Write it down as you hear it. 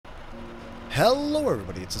Hello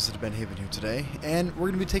everybody, it's Assistant Ben Haven here today, and we're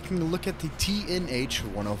going to be taking a look at the TNH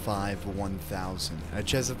 105-1000, a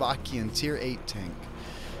Czechoslovakian Tier 8 tank.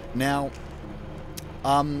 Now,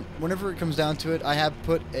 whenever it comes down to it, I have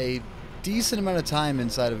put a decent amount of time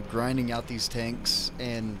inside of grinding out these tanks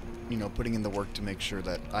and, you know, putting in the work to make sure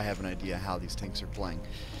that I have an idea how these tanks are playing.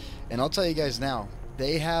 And I'll tell you guys now,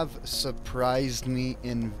 they have surprised me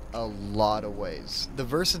in a lot of ways. The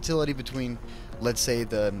versatility between, let's say,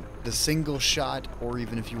 the single shot, or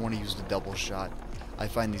even if you want to use the double shot, I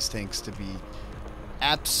find these tanks to be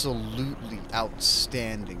absolutely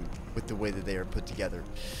outstanding with the way that they are put together.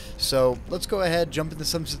 So let's go ahead, jump into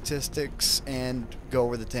some statistics, and go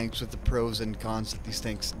over the tanks with the pros and cons that these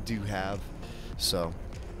tanks do have. So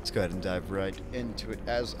let's go ahead and dive right into it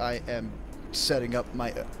as I am setting up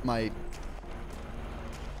my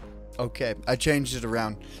okay, I changed it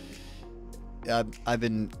around. I've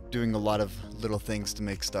been doing a lot of little things to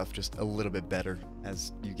make stuff just a little bit better,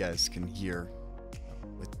 as you guys can hear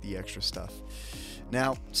with the extra stuff.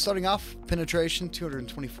 Now, starting off, penetration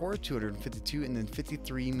 224, 252, and then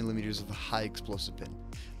 53 millimeters of high explosive pin.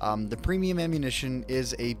 The premium ammunition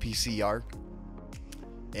is a PCR,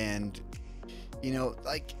 and you know,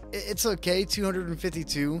 like, it's okay,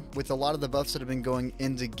 252. With a lot of the buffs that have been going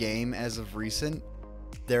into game as of recent,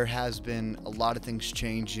 there has been a lot of things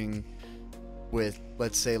changing with,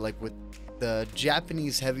 let's say, like with the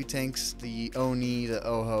Japanese heavy tanks, the Oni, the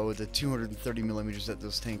Oho, the 230 millimeters that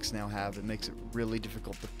those tanks now have. It makes it really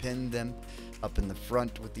difficult to pin them up in the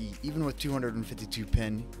front. With the even with 252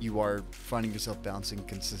 pin, you are finding yourself bouncing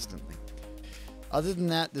consistently. Other than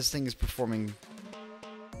that, this thing is performing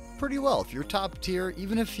pretty well. If you're top tier,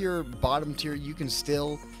 even if you're bottom tier, you can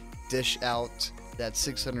still dish out that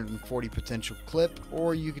 640 potential clip,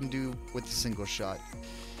 or you can do with a single shot.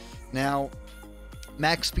 Now,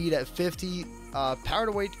 max speed at 50, power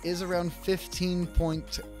to weight is around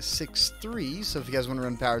 15.63, so if you guys want to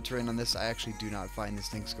run power terrain on this, I actually do not find this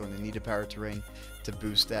tank's going to need a power terrain to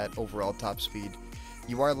boost that overall top speed.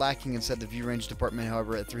 You are lacking inside the view range department,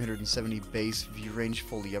 however, at 370 base view range,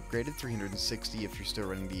 fully upgraded, 360 if you're still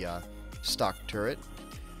running the stock turret.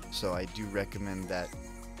 So I do recommend that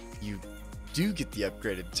you do get the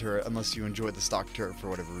upgraded turret unless you enjoy the stock turret for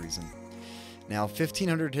whatever reason. Now,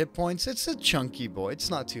 1500 hit points, it's a chunky boy, it's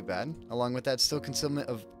not too bad. Along with that, still concealment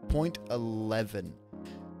of 0.11.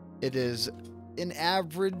 It is an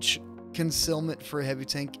average concealment for a heavy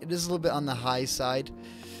tank. It is a little bit on the high side,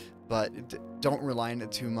 but don't rely on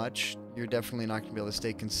it too much. You're definitely not going to be able to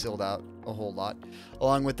stay concealed out a whole lot.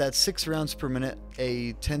 Along with that, 6 rounds per minute,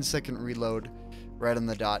 a 10-second reload right on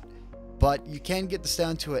the dot. But you can get this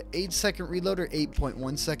down to an 8-second reload or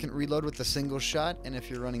 8.1 second reload with a single shot. And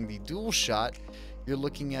if you're running the dual shot, you're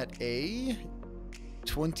looking at a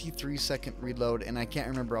 23-second reload. And I can't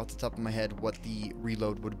remember off the top of my head what the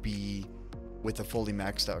reload would be with a fully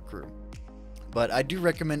maxed out crew. But I do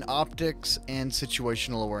recommend optics and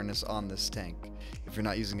situational awareness on this tank. If you're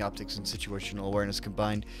not using optics and situational awareness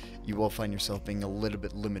combined, you will find yourself being a little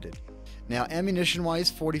bit limited. Now,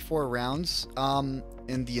 ammunition-wise, 44 rounds.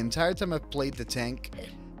 In the entire time I've played the tank,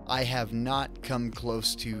 I have not come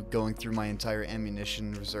close to going through my entire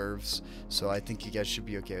ammunition reserves, so I think you guys should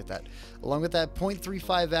be okay with that. Along with that,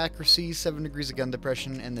 0.35 accuracy, 7 degrees of gun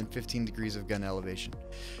depression, and then 15 degrees of gun elevation.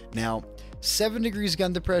 Now, 7 degrees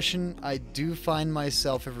gun depression, I do find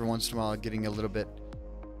myself every once in a while getting a little bit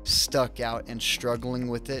stuck out and struggling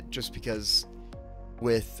with it, just because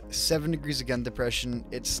with 7 degrees of gun depression,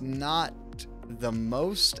 it's not the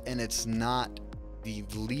most and it's not the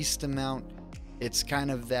least amount. It's kind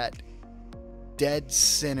of that dead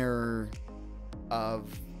center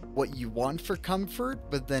of what you want for comfort,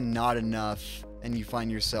 but then not enough, and you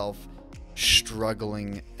find yourself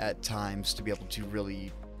struggling at times to be able to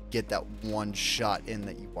really get that one shot in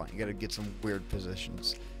that you want. You gotta get some weird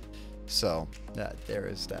positions. So there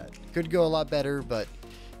is that. Could go a lot better, but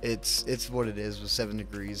it's what it is with 7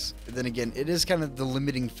 degrees. Then again, it is kind of the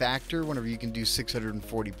limiting factor whenever you can do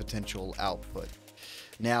 640 potential output.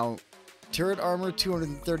 Now, turret armor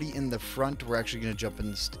 230 in the front. We're actually going to jump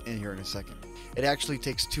in here in a second. It actually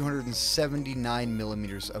takes 279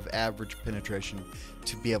 millimeters of average penetration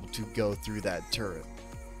to be able to go through that turret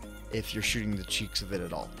if you're shooting the cheeks of it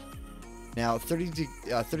at all. Now, 30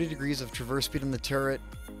 degrees of traverse speed on the turret.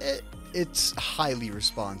 It's highly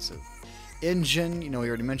responsive. Engine, you know, we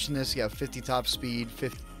already mentioned this. You have 50 top speed,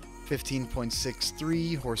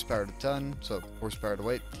 15.63 horsepower to ton, so horsepower to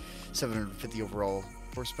weight, 750 overall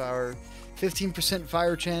horsepower, 15%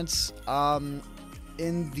 fire chance.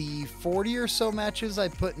 In the 40 or so matches I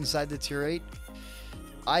put inside the tier 8,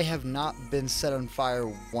 I have not been set on fire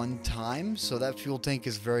one time, so that fuel tank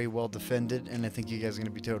is very well defended, and I think you guys are going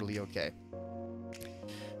to be totally okay.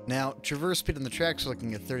 Now, traverse speed on the tracks, we're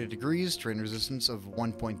looking at 30 degrees, terrain resistance of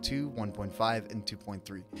 1.2, 1.5, and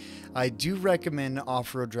 2.3. I do recommend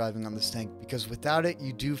off-road driving on this tank, because without it,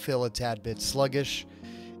 you do feel a tad bit sluggish,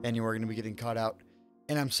 and you are going to be getting caught out,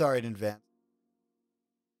 and I'm sorry in advance.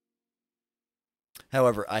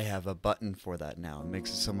 However, I have a button for that now. It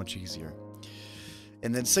makes it so much easier.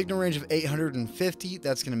 And then signal range of 850,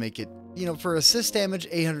 that's going to make it, you know, for assist damage,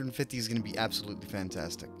 850 is going to be absolutely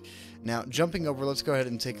fantastic. Now, jumping over, let's go ahead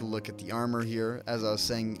and take a look at the armor here. As I was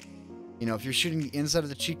saying, you know, if you're shooting the inside of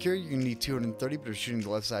the cheek here, you're going to need 230, but if you're shooting the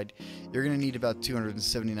left side, you're going to need about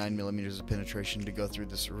 279 millimeters of penetration to go through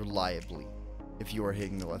this reliably if you are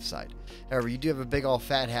hitting the left side. However, you do have a big old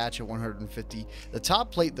fat hatch at 150. The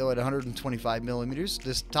top plate, though, at 125 millimeters,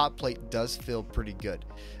 this top plate does feel pretty good.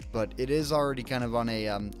 But it is already kind of on a,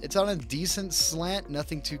 it's on a decent slant,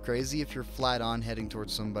 nothing too crazy. If you're flat on heading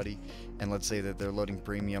towards somebody, and let's say that they're loading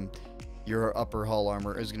premium, your upper hull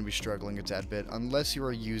armor is going to be struggling a tad bit, unless you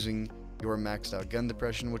are using your maxed out gun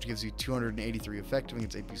depression, which gives you 283 effective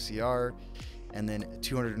against APCR, and then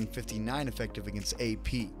 259 effective against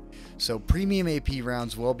AP. So premium AP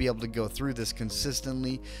rounds will be able to go through this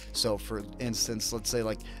consistently. So for instance, let's say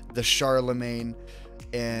like the Charlemagne,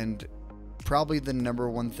 and probably the number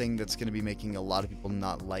one thing that's going to be making a lot of people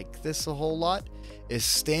not like this a whole lot is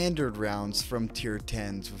standard rounds from tier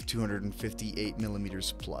 10s with 258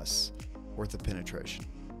 millimeters plus worth of penetration.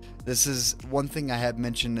 This is one thing I have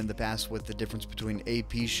mentioned in the past with the difference between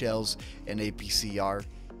AP shells and APCR.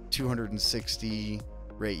 260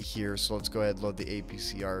 right here, so let's go ahead and load the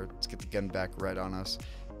APCR. Let's get the gun back right on us.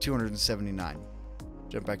 279.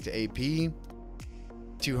 Jump back to AP.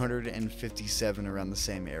 257 around the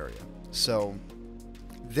same area. So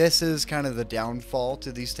this is kind of the downfall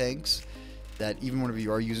to these tanks, that even whenever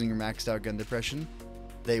you are using your maxed out gun depression,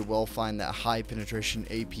 they will find that high penetration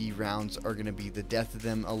AP rounds are going to be the death of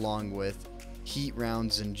them, along with heat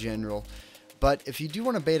rounds in general. But if you do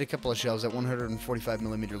want to bait a couple of shells, that 145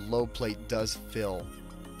 millimeter low plate does feel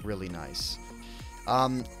really nice.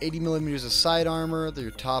 80 millimeters of side armor.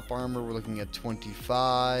 Your top armor, we're looking at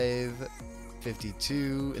 25,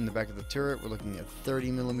 52. In the back of the turret, we're looking at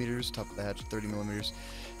 30 millimeters. Top of the hatch, 30 millimeters.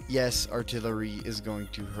 Yes, artillery is going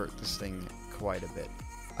to hurt this thing quite a bit.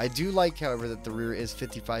 I do like, however, that the rear is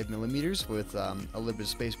 55 millimeters with a little bit of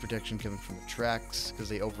space protection coming from the tracks, because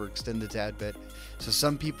they overextend a tad bit. So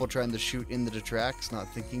some people trying to shoot into the tracks,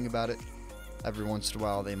 not thinking about it, every once in a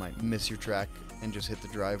while they might miss your track and just hit the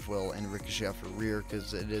drive wheel and ricochet off your rear,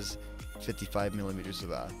 because it is 55 millimeters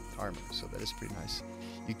of armor, so that is pretty nice.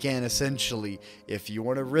 You can essentially, if you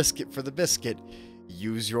want to risk it for the biscuit,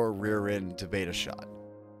 use your rear end to bait a shot.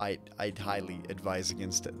 I'd highly advise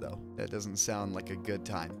against it, though. That doesn't sound like a good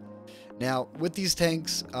time. Now, with these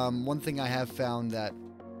tanks, one thing I have found that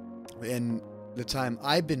in the time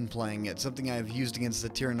I've been playing it, something I've used against the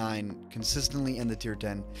tier 9 consistently and the tier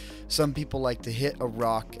 10, some people like to hit a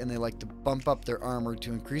rock and they like to bump up their armor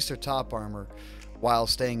to increase their top armor while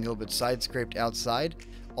staying a little bit side scraped outside.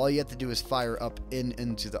 All you have to do is fire up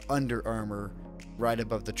into the under armor right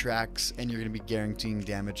above the tracks, and you're going to be guaranteeing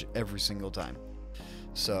damage every single time.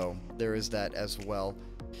 So there is that as well.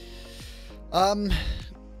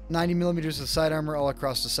 90 millimeters of side armor all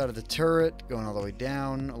across the side of the turret, going all the way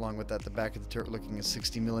down. Along with that, the back of the turret looking at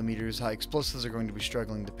 60 millimeters. High explosives are going to be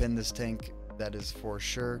struggling to pin this tank. That is for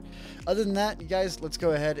sure. Other than that, you guys, let's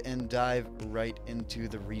go ahead and dive right into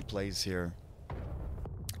the replays here.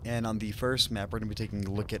 And on the first map, we're going to be taking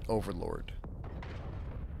a look at Overlord.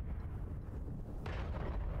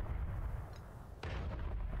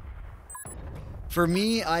 For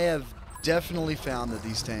me, I have definitely found that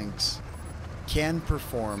these tanks can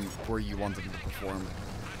perform where you want them to perform.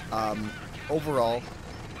 Overall,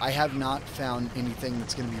 I have not found anything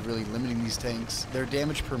that's going to be really limiting these tanks. Their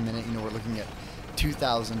damage per minute, you know, we're looking at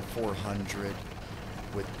 2,400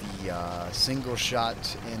 with the single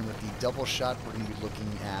shot, and with the double shot, we're going to be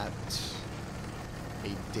looking at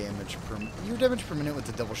a damage per... Your damage per minute with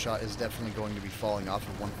the double shot is definitely going to be falling off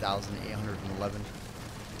of 1,811.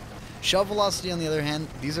 Shell velocity, on the other hand,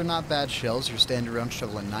 these are not bad shells. Your standard rounds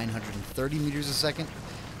travel at 930 meters a second.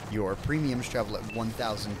 Your premiums travel at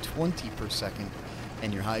 1,020 per second.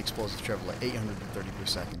 And your high explosives travel at 830 per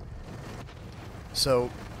second. So,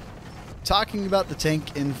 talking about the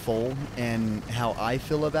tank in full and how I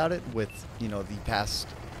feel about it with, you know, the past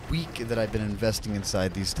week that I've been investing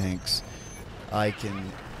inside these tanks, I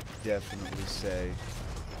can definitely say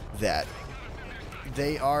that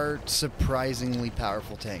they are surprisingly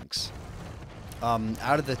powerful tanks.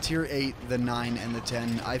 Out of the tier 8, the 9, and the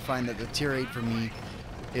 10, I find that the tier 8 for me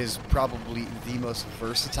is probably the most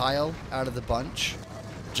versatile out of the bunch,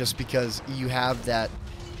 just because you have that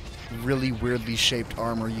really weirdly shaped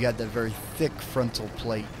armor. You got that very thick frontal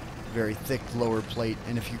plate, very thick lower plate,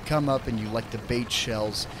 and if you come up and you like to bait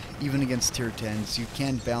shells, even against tier 10s, you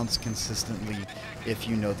can bounce consistently if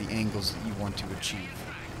you know the angles that you want to achieve.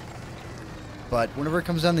 But whenever it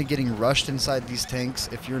comes down to getting rushed inside these tanks,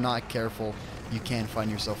 if you're not careful, you can find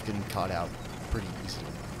yourself getting caught out pretty easily.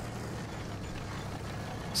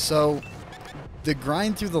 So, the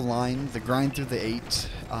grind through the line, the grind through the 8,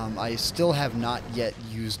 I still have not yet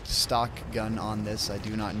used stock gun on this. I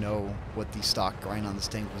do not know what the stock grind on this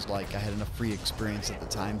tank was like. I had enough free experience at the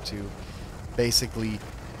time to basically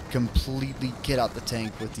completely kit out the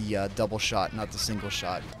tank with the double shot, not the single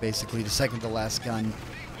shot. Basically the second to last gun,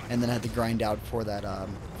 and then I had to grind out for that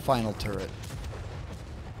final turret.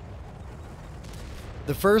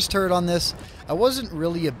 The first turret on this, I wasn't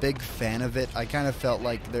really a big fan of it. I kind of felt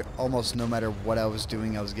like almost no matter what I was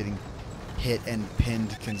doing, I was getting hit and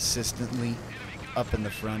pinned consistently up in the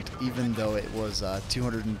front, even though it was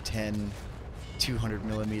 210, 200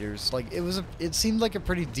 millimeters. Like it seemed like a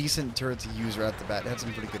pretty decent turret to use right at the bat. It had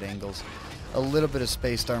some pretty good angles, a little bit of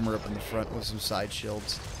spaced armor up in the front with some side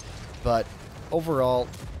shields, but overall,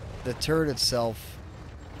 the turret itself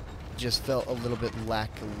just felt a little bit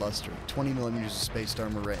lackluster. 20 millimeters of spaced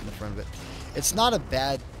armor right in the front of it. It's not a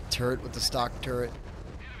bad turret with the stock turret,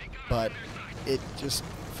 but it just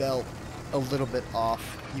felt a little bit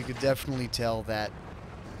off. You could definitely tell that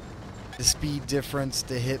the speed difference,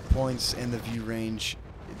 the hit points, and the view range,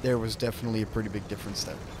 there was definitely a pretty big difference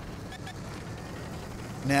there.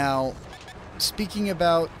 Now, speaking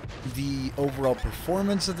about the overall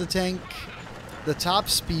performance of the tank, the top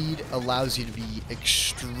speed allows you to be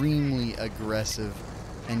extremely aggressive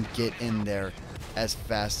and get in there as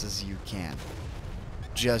fast as you can.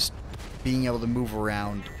 Just being able to move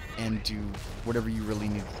around and do whatever you really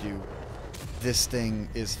need to do. This thing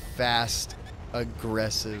is fast,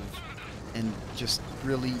 aggressive, and just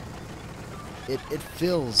really, it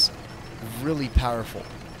feels really powerful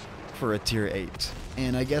for a tier 8.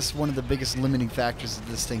 And I guess one of the biggest limiting factors that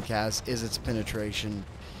this thing has is its penetration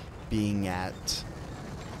being at,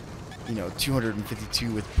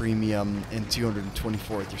 252 with premium and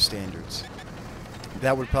 224 with your standards.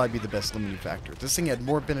 That would probably be the best limiting factor. If this thing had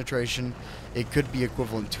more penetration, it could be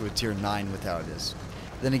equivalent to a tier 9 with how it is.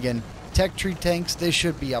 Then again, tech tree tanks, they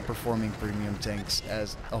should be outperforming premium tanks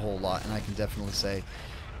as a whole lot, and I can definitely say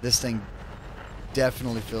this thing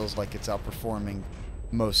definitely feels like it's outperforming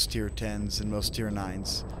most tier 10s and most tier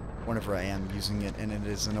 9s whenever I am using it, and it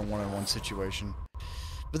is in a one-on-one situation.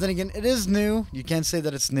 But then again, it is new. You can't say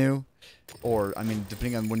that it's new. Or, I mean,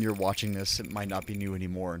 depending on when you're watching this, it might not be new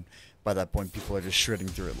anymore. And by that point, people are just shredding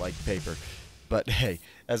through it like paper. But hey,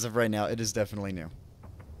 as of right now, it is definitely new.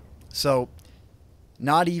 So,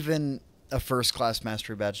 not even a first-class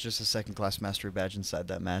mastery badge, just a second-class mastery badge inside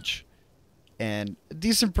that match. And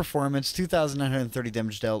decent performance, 2,930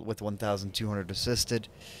 damage dealt with 1,200 assisted.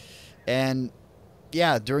 And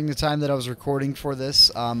yeah, during the time that I was recording for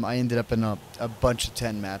this, I ended up in a bunch of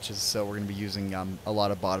 10 matches, so we're going to be using a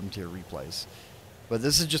lot of bottom tier replays. But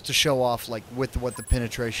this is just to show off like with what the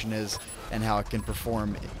penetration is and how it can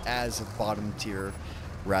perform as a bottom tier,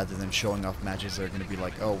 rather than showing off matches that are going to be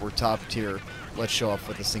like, oh, we're top tier, let's show off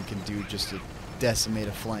what this thing can do just to decimate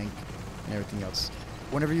a flank and everything else.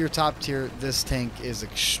 Whenever you're top tier, this tank is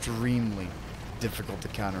extremely difficult to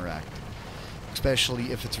counteract.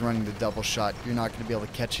 Especially if it's running the double shot, you're not going to be able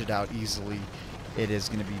to catch it out easily. It is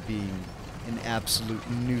going to be being an absolute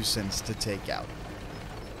nuisance to take out.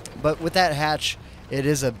 But with that hatch, it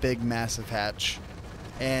is a big, massive hatch.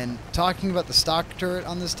 And talking about the stock turret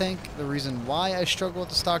on this tank, the reason why I struggle with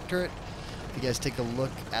the stock turret, if you guys take a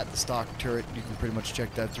look at the stock turret, you can pretty much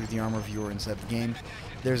check that through the armor viewer inside the game.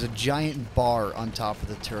 There's a giant bar on top of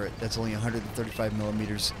the turret that's only 135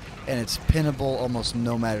 millimeters, and it's pinnable almost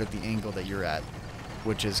no matter the angle that you're at,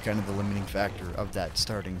 which is kind of the limiting factor of that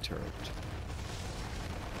starting turret.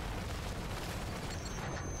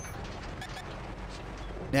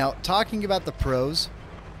 Now, talking about the pros,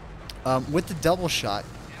 with the double shot,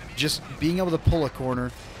 just being able to pull a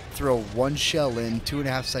corner, throw one shell in,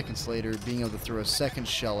 2.5 seconds later, being able to throw a second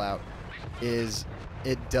shell out, it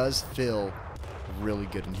does feel really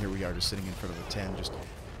good. And here we are just sitting in front of the 10, just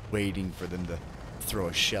waiting for them to throw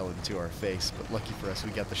a shell into our face. But lucky for us,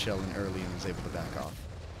 we got the shell in early and was able to back off.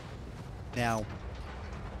 Now,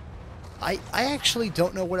 I actually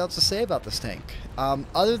don't know what else to say about this tank.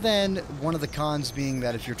 Other than one of the cons being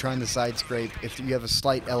that if you're trying to side scrape, if you have a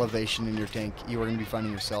slight elevation in your tank, you are going to be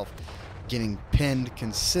finding yourself getting pinned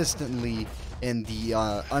consistently in the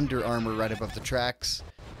under armor right above the tracks,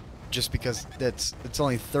 just because it's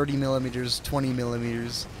only 30 millimeters, 20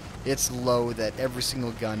 millimeters. It's low that every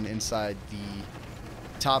single gun inside the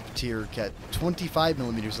top tier get 25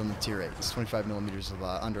 millimeters on the tier 8. It's 25 millimeters of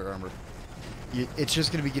under armor. It's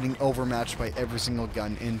just going to be getting overmatched by every single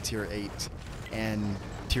gun in tier 8 and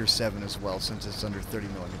tier 7 as well, since it's under 30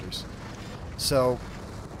 millimeters. So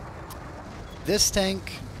this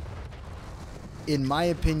tank, in my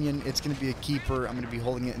opinion, it's going to be a keeper. I'm going to be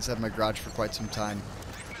holding it inside my garage for quite some time.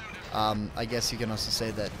 I guess you can also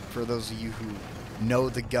say that for those of you who know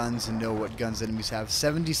the guns and know what guns enemies have,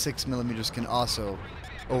 76 millimeters can also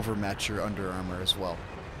overmatch your under armor as well.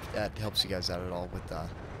 That helps you guys out at all with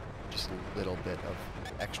just a little bit of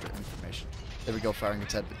extra information. There we go, firing a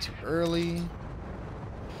tad bit too early.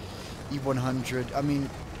 E100, I mean,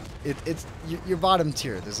 it's your bottom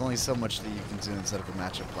tier. There's only so much that you can do inside of a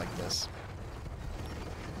matchup like this.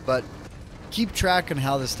 But keep track on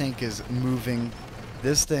how this tank is moving.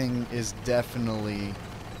 This thing is definitely,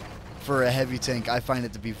 for a heavy tank, I find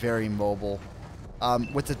it to be very mobile.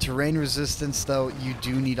 With the terrain resistance, though, you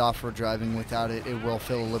do need off-road driving. Without it, it will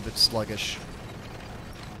feel a little bit sluggish.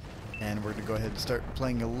 And we're going to go ahead and start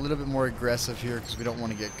playing a little bit more aggressive here, because we don't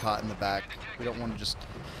want to get caught in the back. We don't want to just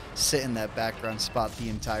sit in that background spot the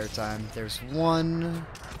entire time. There's one.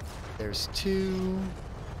 There's two.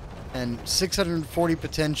 And 640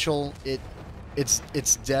 potential.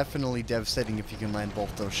 It's definitely devastating if you can land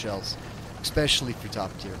both those shells, especially for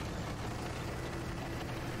top tier.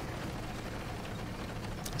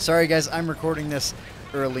 Sorry guys, I'm recording this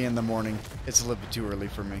early in the morning. It's a little bit too early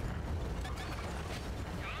for me.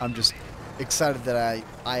 I'm just excited that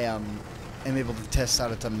I am able to test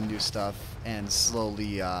out a ton of new stuff and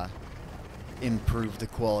slowly improve the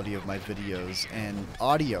quality of my videos and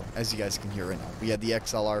audio, as you guys can hear right now. We had the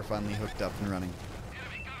XLR finally hooked up and running.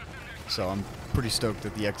 So I'm pretty stoked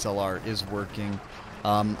that the XLR is working.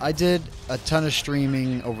 I did a ton of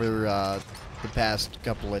streaming over the past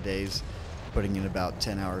couple of days, putting in about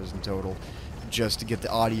 10 hours in total, just to get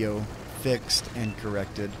the audio fixed and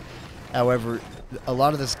corrected. However, a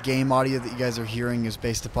lot of this game audio that you guys are hearing is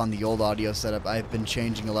based upon the old audio setup. I've been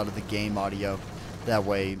changing a lot of the game audio. That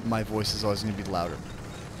way, my voice is always going to be louder.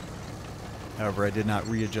 However, I did not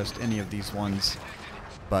readjust any of these ones,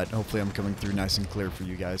 but hopefully I'm coming through nice and clear for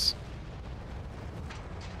you guys.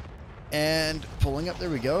 And pulling up, there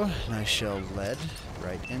we go. Nice shell lead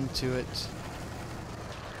right into it.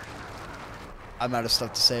 I'm out of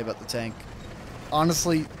stuff to say about the tank.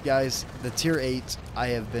 Honestly, guys, the tier 8, I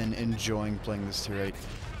have been enjoying playing this tier 8.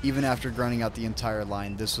 Even after grinding out the entire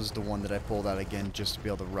line, this was the one that I pulled out again just to be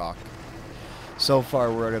able to rock. So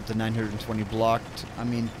far, we're up to 920 blocked. I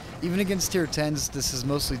mean, even against tier 10s, this is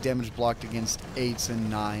mostly damage blocked against 8s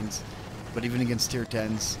and 9s. But even against tier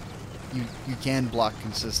 10s, you can block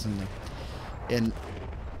consistently. And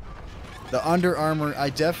the under armor, I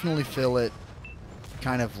definitely feel it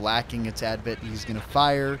kind of lacking a tad bit. He's going to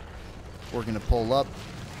fire. We're going to pull up.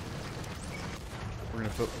 We're going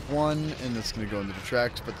to put one, and it's going to go into the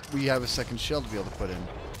tracks. But we have a second shell to be able to put in.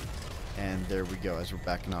 And there we go. As we're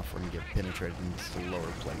backing off, we're going to get penetrated into the lower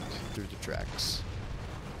plate through the tracks.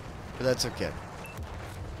 But that's okay.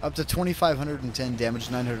 Up to 2,510 damage,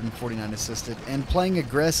 949 assisted, and playing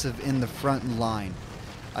aggressive in the front line.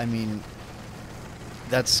 I mean,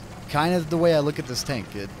 that's kind of the way I look at this tank.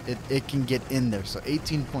 It can get in there. So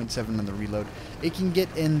 18.7 on the reload. It can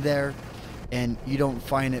get in there, and you don't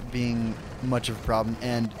find it being much of a problem.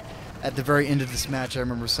 And at the very end of this match, I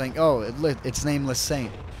remember saying, oh, it's Nameless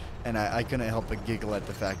Saint. And I couldn't help but giggle at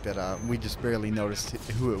the fact that we just barely noticed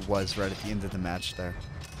who it was right at the end of the match there.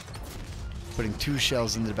 Putting 2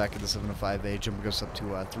 shells into the back of the 705A. Jumper goes up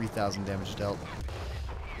to 3,000 damage dealt.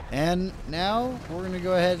 And now we're going to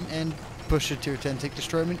go ahead and push a tier 10 tank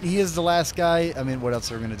destroyer. I mean, he is the last guy. I mean, what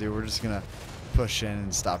else are we going to do? We're just going to push in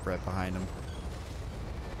and stop right behind him.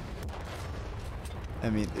 I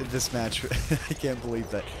mean, this match, I can't believe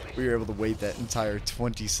that we were able to wait that entire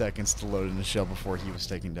 20 seconds to load in the shell before he was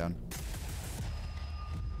taken down.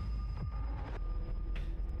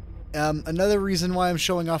 Another reason why I'm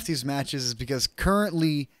showing off these matches is because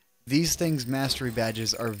currently these things' mastery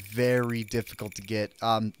badges are very difficult to get.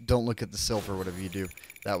 Don't look at the silver, whatever you do.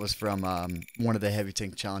 That was from one of the heavy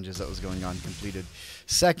tank challenges that was going on completed.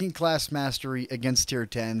 Second class mastery against tier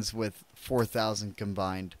 10s with 4,000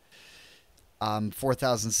 combined.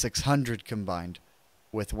 4,600 combined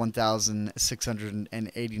with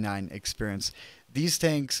 1,689 experience. These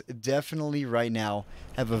tanks definitely right now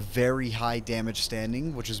have a very high damage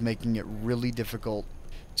standing, which is making it really difficult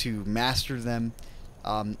to master them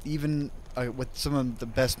Even with some of the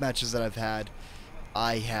best matches that I've had,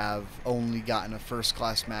 I have only gotten a first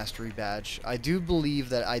class mastery badge. I do believe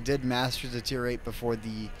that I did master the tier 8 before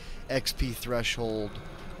the XP threshold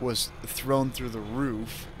was thrown through the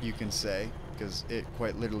roof, you can say, because it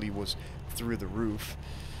quite literally was through the roof.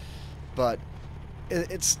 But it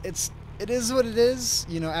is what it is.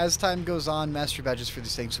 You know, as time goes on, mastery badges for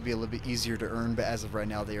these things will be a little bit easier to earn, but as of right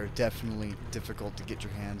now, they are definitely difficult to get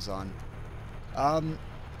your hands on.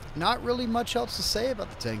 Not really much else to say about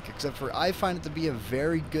the tank, except for I find it to be a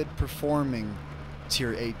very good performing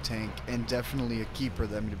tier 8 tank, and definitely a keeper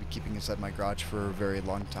that I'm going to be keeping inside my garage for a very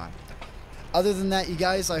long time. Other than that, you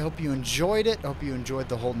guys, I hope you enjoyed it. I hope you enjoyed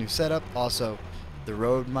the whole new setup. Also, the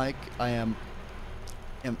Rode mic, I am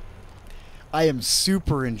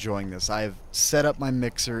super enjoying this. I have set up my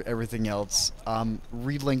mixer, everything else,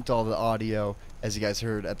 relinked all the audio, as you guys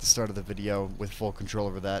heard at the start of the video, with full control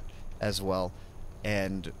over that as well.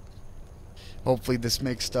 And hopefully this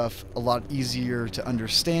makes stuff a lot easier to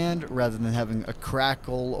understand rather than having a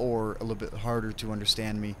crackle or a little bit harder to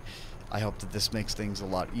understand me. I hope that this makes things a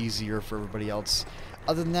lot easier for everybody else.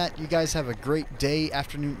 Other than that, you guys have a great day,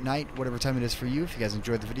 afternoon, night, whatever time it is for you. If you guys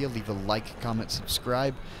enjoyed the video, leave a like, comment,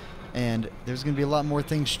 subscribe. And there's going to be a lot more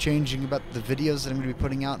things changing about the videos that I'm going to be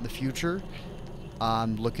putting out in the future.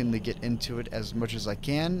 I'm looking to get into it as much as I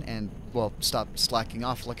can and, well, stop slacking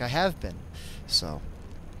off like I have been. So,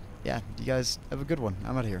 yeah, you guys have a good one.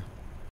 I'm out of here.